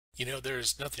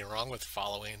There's nothing wrong with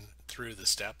following through the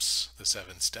steps, the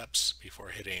 7 steps, before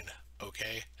hitting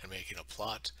OK and making a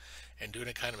plot and doing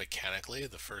it kind of mechanically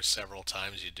the first several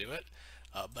times you do it.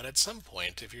 But at some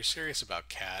point, if you're serious about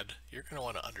CAD, you're going to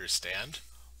want to understand,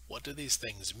 what do these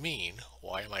things mean?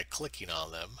 Why am I clicking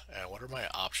on them? And what are my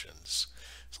options?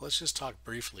 So let's just talk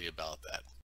briefly about that.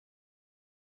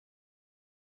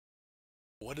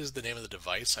 What is the name of the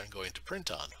device I'm going to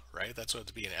print on, right? That's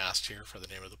what's being asked here for the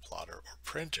name of the plotter or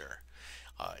printer.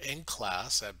 In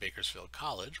class at Bakersfield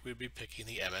College, we'd be picking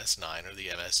the MS9 or the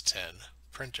MS10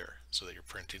 printer so that you're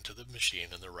printing to the machine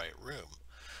in the right room.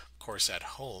 Of course, at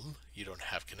home, you don't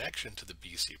have connection to the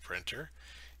BC printer.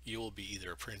 You will be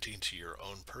either printing to your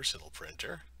own personal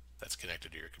printer that's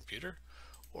connected to your computer,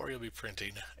 or you'll be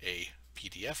printing a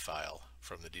PDF file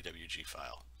from the DWG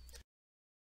file.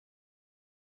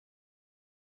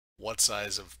 What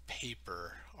size of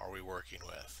paper are we working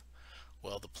with?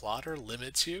 Well, the plotter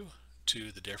limits you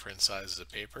to the different sizes of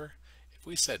paper. If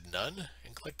we said none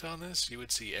and clicked on this, you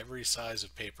would see every size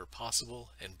of paper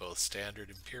possible in both standard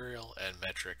imperial and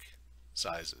metric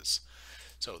sizes.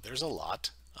 So there's a lot.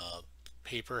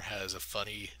 Paper has a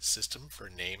funny system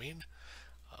for naming.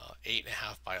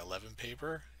 8.5 by 11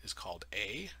 paper is called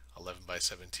A, 11 by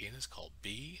 17 is called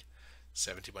B,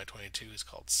 17 by 22 is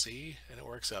called C, and it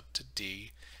works up to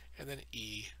D, and then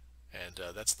E, and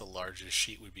that's the largest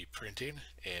sheet we'd be printing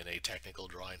in a technical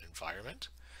drawing environment.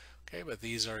 Okay, but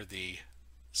these are the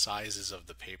sizes of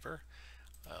the paper.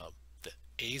 The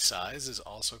A size is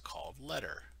also called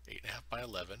letter. 8.5 by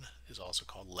 11 is also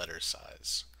called letter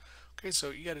size. Okay, so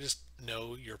you got to just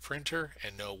know your printer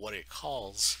and know what it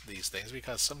calls these things,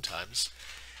 because sometimes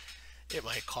it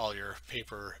might call your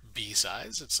paper B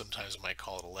size, and sometimes it might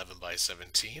call it 11 by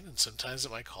 17, and sometimes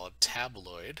it might call it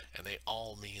tabloid, and they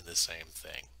all mean the same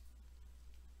thing.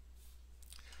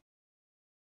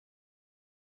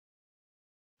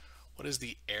 What is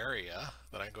the area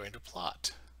that I'm going to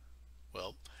plot?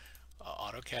 Well,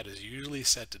 AutoCAD is usually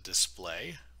set to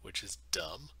display, which is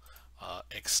dumb.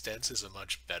 Extents is a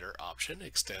much better option.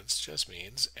 Extents just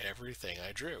means everything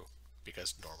I drew,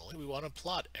 because normally we want to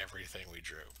plot everything we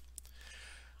drew.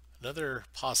 Another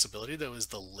possibility, though, is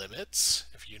the limits.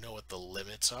 If you know what the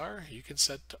limits are, you can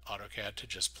set AutoCAD to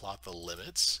just plot the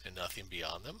limits and nothing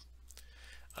beyond them.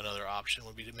 Another option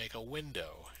would be to make a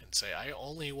window and say, I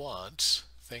only want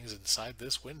things inside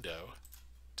this window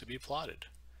to be plotted.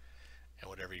 And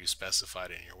whatever you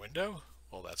specified in your window,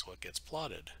 well, that's what gets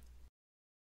plotted.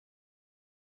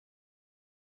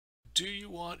 Do you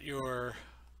want your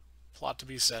plot to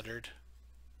be centered?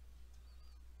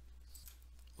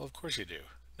 Well, of course you do.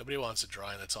 Nobody wants a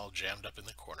drawing that's all jammed up in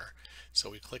the corner. So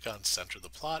we click on center the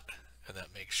plot, and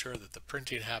that makes sure that the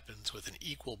printing happens with an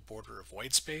equal border of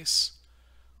white space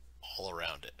all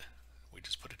around it. We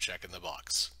just put a check in the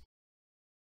box.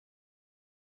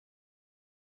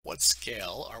 What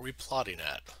scale are we plotting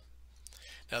at?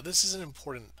 Now this is an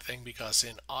important thing, because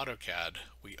in AutoCAD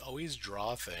we always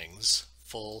draw things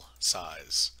full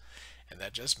size, and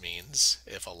that just means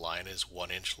if a line is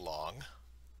 1 inch long,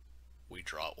 we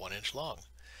draw it 1 inch long.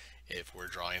 If we're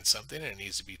drawing something and it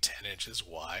needs to be 10 inches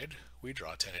wide, we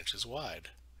draw 10 inches wide.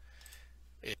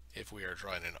 If we are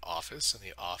drawing an office and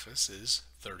the office is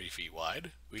 30 feet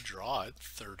wide, we draw it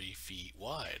 30 feet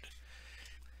wide.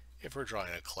 If we're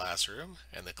drawing a classroom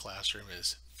and the classroom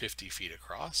is 50 feet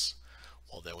across,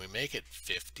 well, then we make it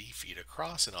 50 feet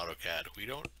across in AutoCAD. We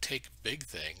don't take big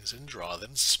things and draw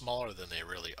them smaller than they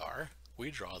really are.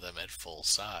 We draw them at full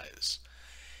size.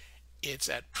 It's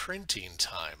at printing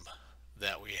time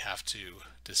that we have to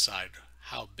decide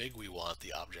how big we want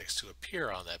the objects to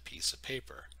appear on that piece of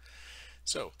paper.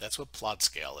 So that's what plot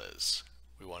scale is.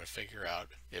 We want to figure out,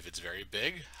 if it's very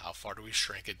big, how far do we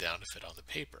shrink it down to fit on the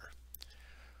paper.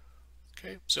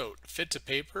 Okay, so fit to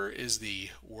paper is the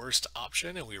worst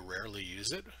option, and we rarely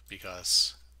use it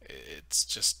because it's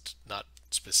just not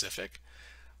specific.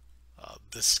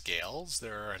 The scales,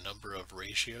 there are a number of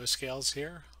ratio scales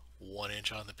here. 1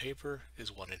 inch on the paper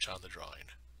is 1 inch on the drawing.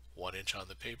 1 inch on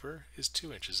the paper is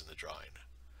 2 inches in the drawing.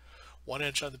 1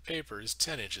 inch on the paper is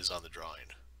 10 inches on the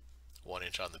drawing. 1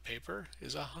 inch on the paper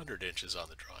is 100 inches on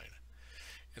the drawing.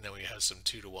 And then we have some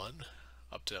 2 to 1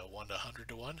 up to 1 to 100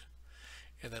 to 1.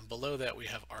 And then below that we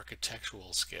have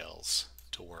architectural scales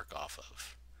to work off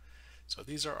of. So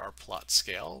these are our plot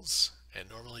scales, and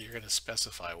normally you're going to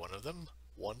specify one of them.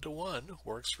 1 to 1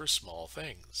 works for small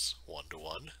things. 1 to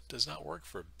 1 does not work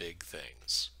for big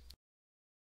things.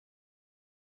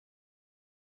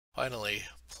 Finally,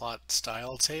 plot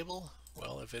style table.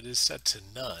 Well, if it is set to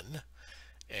none,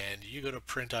 and you go to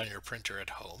print on your printer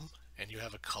at home, and you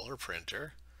have a color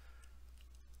printer,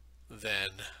 then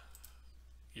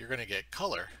you're going to get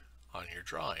color on your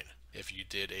drawing. If you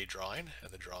did a drawing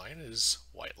and the drawing is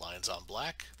white lines on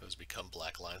black, those become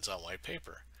black lines on white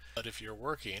paper. But if you're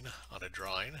working on a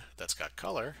drawing that's got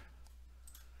color,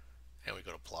 and we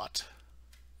go to plot,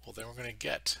 well then we're going to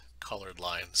get colored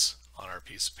lines on our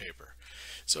piece of paper.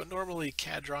 So normally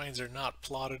CAD drawings are not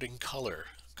plotted in color.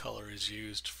 Color is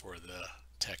used for the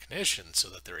technician so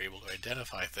that they're able to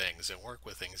identify things and work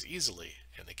with things easily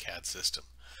in the CAD system.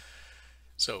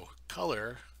 So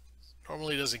color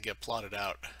normally doesn't get plotted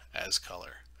out as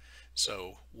color.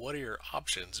 So what are your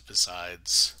options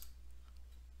besides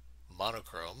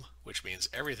monochrome, which means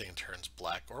everything turns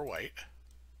black or white,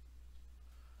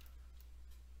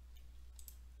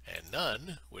 and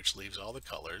none, which leaves all the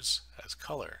colors as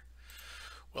color?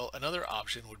 Well, another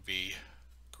option would be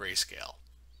grayscale.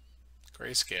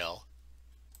 Grayscale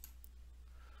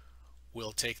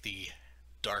will take the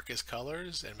darkest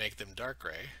colors and make them dark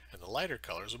gray, and the lighter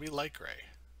colors will be light gray.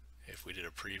 If we did a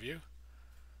preview,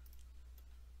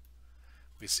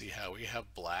 we see how we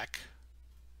have black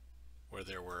where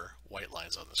there were white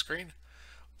lines on the screen,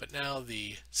 but now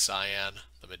the cyan,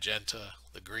 the magenta,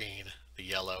 the green, the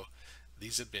yellow,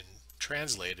 these have been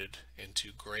translated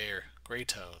into gray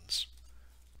tones.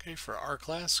 Okay, for our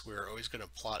class, we're always going to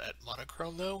plot at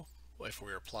monochrome though. If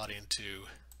we are plotting to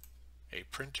a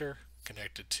printer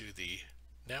connected to the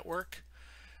network,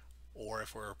 or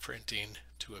if we're printing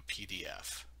to a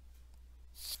PDF.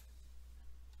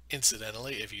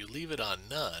 Incidentally, if you leave it on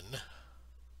none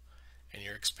and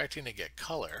you're expecting to get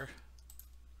color,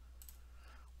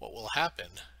 what will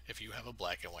happen if you have a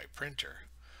black and white printer?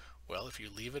 Well, if you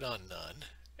leave it on none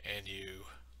and you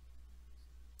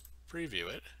preview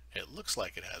it, it looks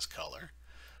like it has color,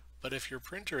 but if your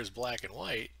printer is black and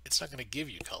white, it's not going to give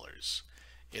you colors.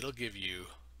 It'll give you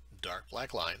dark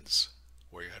black lines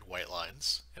where you had white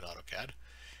lines in AutoCAD,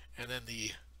 and then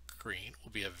the green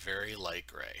will be a very light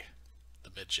gray. The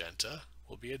magenta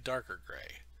will be a darker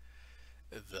gray.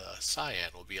 The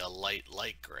cyan will be a light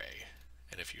gray.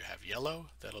 And if you have yellow,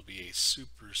 that'll be a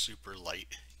super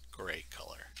light gray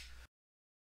color.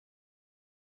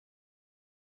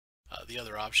 The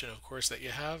other option, of course, that you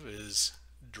have is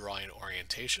drawing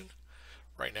orientation.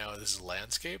 Right now this is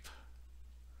landscape,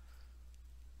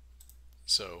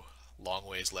 so long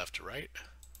ways left to right.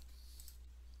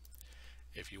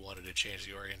 If you wanted to change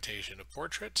the orientation to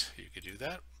portrait, you could do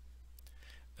that.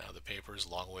 Now the paper is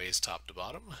long ways top to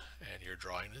bottom, and your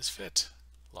drawing is fit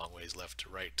long ways left to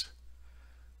right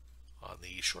on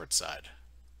the short side.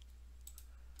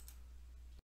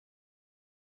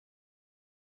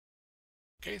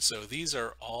 Okay, so these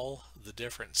are all the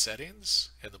different settings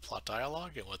in the plot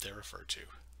dialog and what they refer to.